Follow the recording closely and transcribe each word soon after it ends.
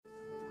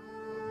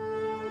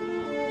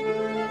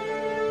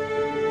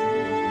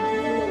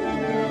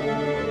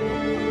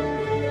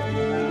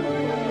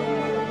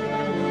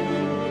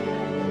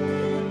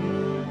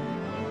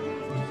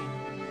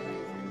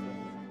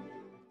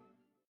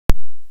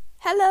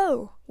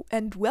Hello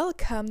and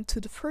welcome to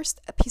the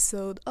first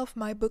episode of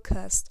my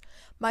bookcast.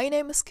 My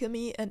name is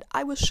Kimmy and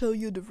I will show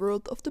you the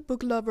world of the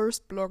book lovers,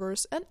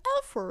 bloggers and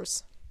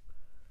authors.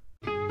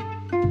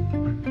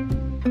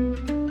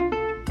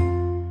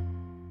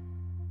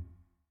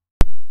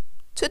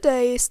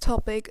 Today's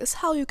topic is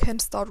how you can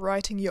start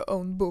writing your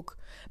own book.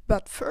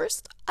 But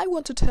first, I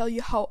want to tell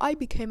you how I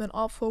became an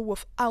author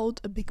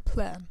without a big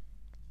plan.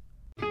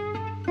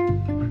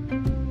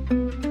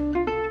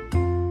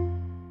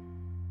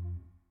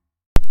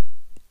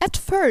 At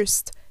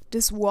first,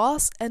 this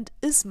was and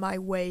is my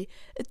way.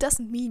 It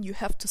doesn't mean you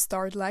have to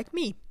start like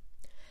me.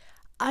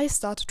 I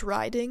started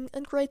writing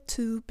in grade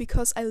 2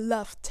 because I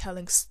loved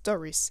telling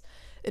stories.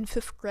 In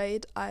 5th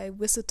grade, I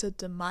visited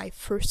the My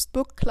First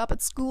Book club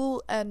at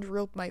school and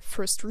wrote my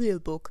first real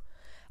book.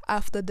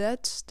 After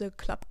that, the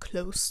club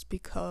closed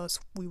because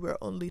we were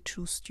only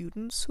 2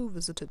 students who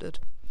visited it.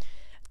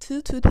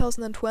 Till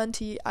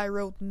 2020, I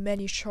wrote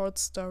many short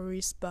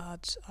stories,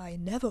 but I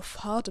never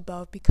thought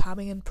about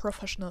becoming a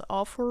professional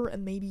author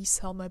and maybe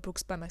sell my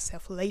books by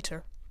myself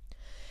later.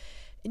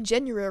 In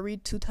January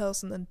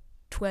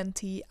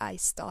 2020, I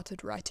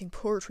started writing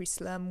Poetry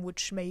Slam,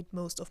 which made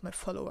most of my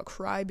followers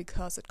cry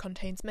because it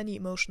contains many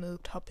emotional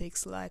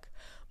topics like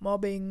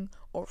mobbing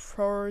or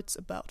thoughts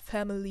about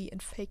family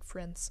and fake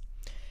friends.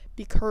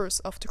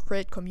 Because of the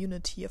great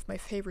community of my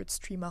favorite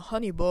streamer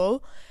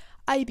Honeyball,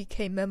 I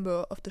became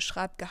member of the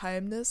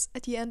Schreibgeheimnis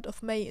at the end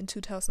of May in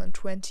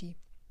 2020.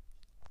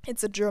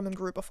 It's a German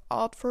group of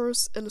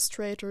authors,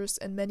 illustrators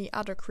and many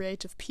other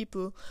creative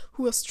people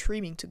who are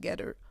streaming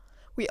together.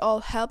 We all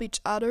help each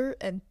other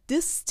and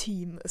this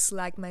team is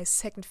like my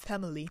second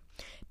family.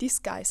 These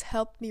guys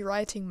helped me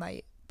writing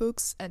my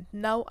books and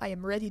now I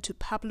am ready to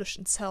publish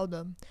and sell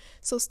them.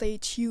 So stay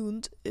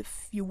tuned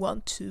if you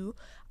want to.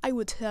 I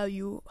will tell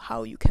you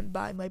how you can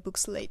buy my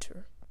books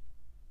later.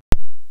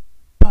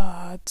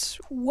 But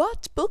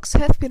what books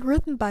have been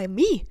written by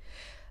me?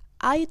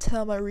 I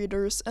tell my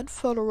readers and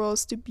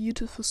followers the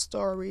beautiful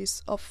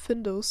stories of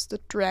Findus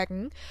the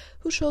dragon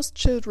who shows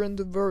children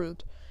the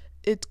world.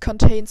 It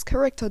contains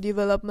character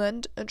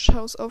development and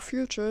shows our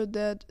future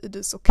that it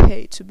is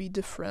okay to be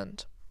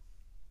different.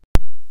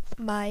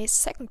 My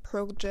second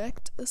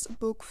project is a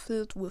book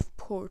filled with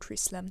Poetry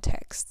Slam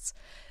texts.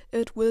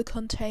 It will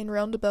contain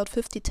round about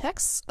 50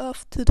 texts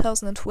of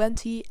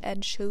 2020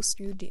 and shows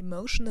you the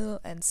emotional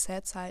and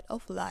sad side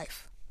of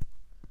life.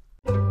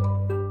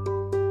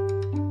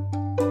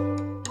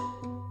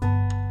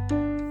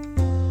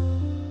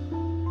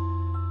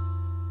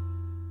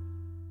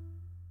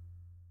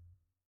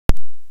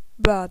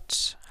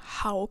 But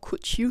how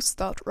could you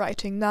start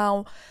writing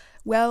now?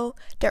 Well,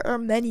 there are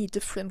many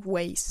different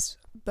ways,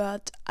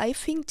 but I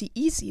think the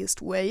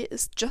easiest way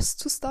is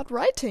just to start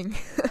writing.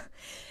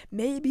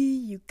 Maybe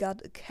you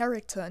got a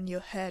character in your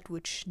head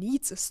which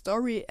needs a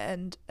story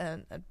and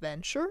an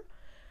adventure,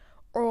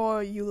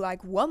 or you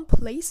like one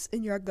place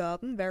in your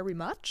garden very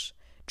much.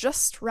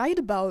 Just write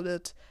about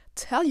it.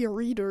 Tell your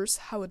readers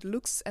how it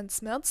looks and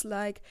smells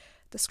like.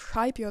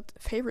 Describe your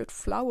favorite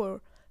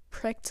flower.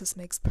 Practice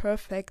makes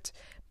perfect,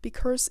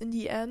 because in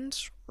the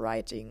end,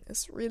 writing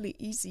is really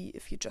easy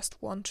if you just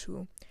want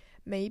to.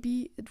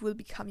 Maybe it will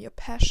become your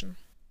passion.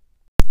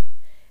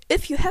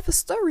 If you have a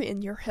story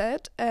in your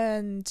head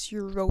and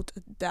you wrote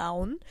it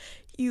down,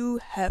 you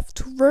have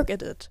to work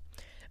at it.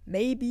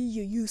 Maybe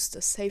you use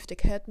the Save the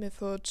Cat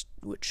method,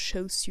 which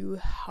shows you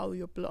how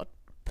your plot.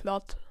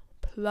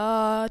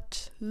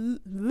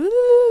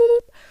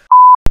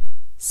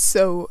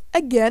 So,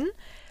 again,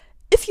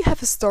 if you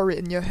have a story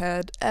in your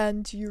head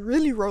and you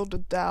really wrote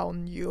it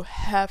down, you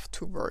have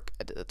to work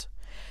at it.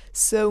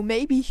 So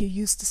maybe you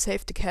use the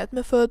Save the Cat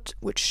method,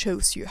 which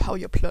shows you how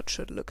your plot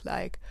should look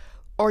like.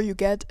 Or you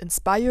get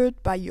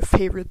inspired by your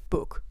favorite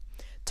book.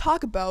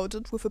 Talk about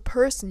it with a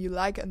person you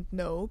like and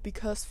know,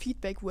 because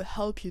feedback will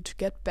help you to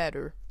get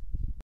better.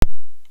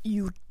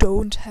 You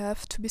don't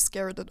have to be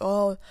scared at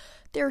all.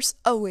 There's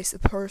always a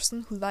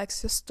person who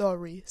likes your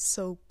story,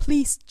 so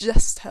please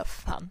just have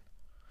fun.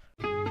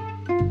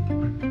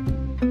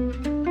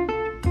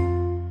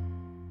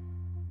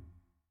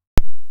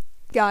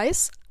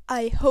 Guys,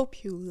 I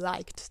hope you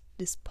liked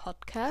this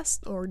podcast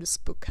or this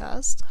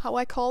bookcast, how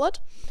I call it.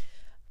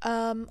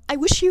 I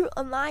wish you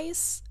a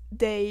nice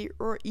day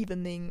or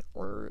evening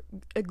or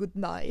a good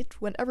night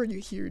whenever you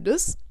hear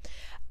this.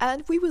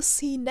 And we will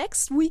see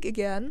next week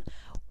again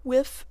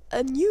with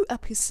a new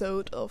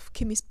episode of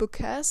Kimmy's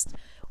Bookcast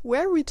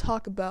where we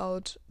talk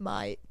about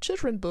my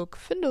children's book,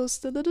 Findus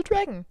the Little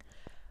Dragon.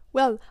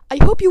 Well, I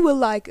hope you will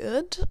like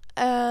it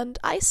and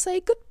I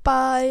say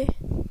goodbye.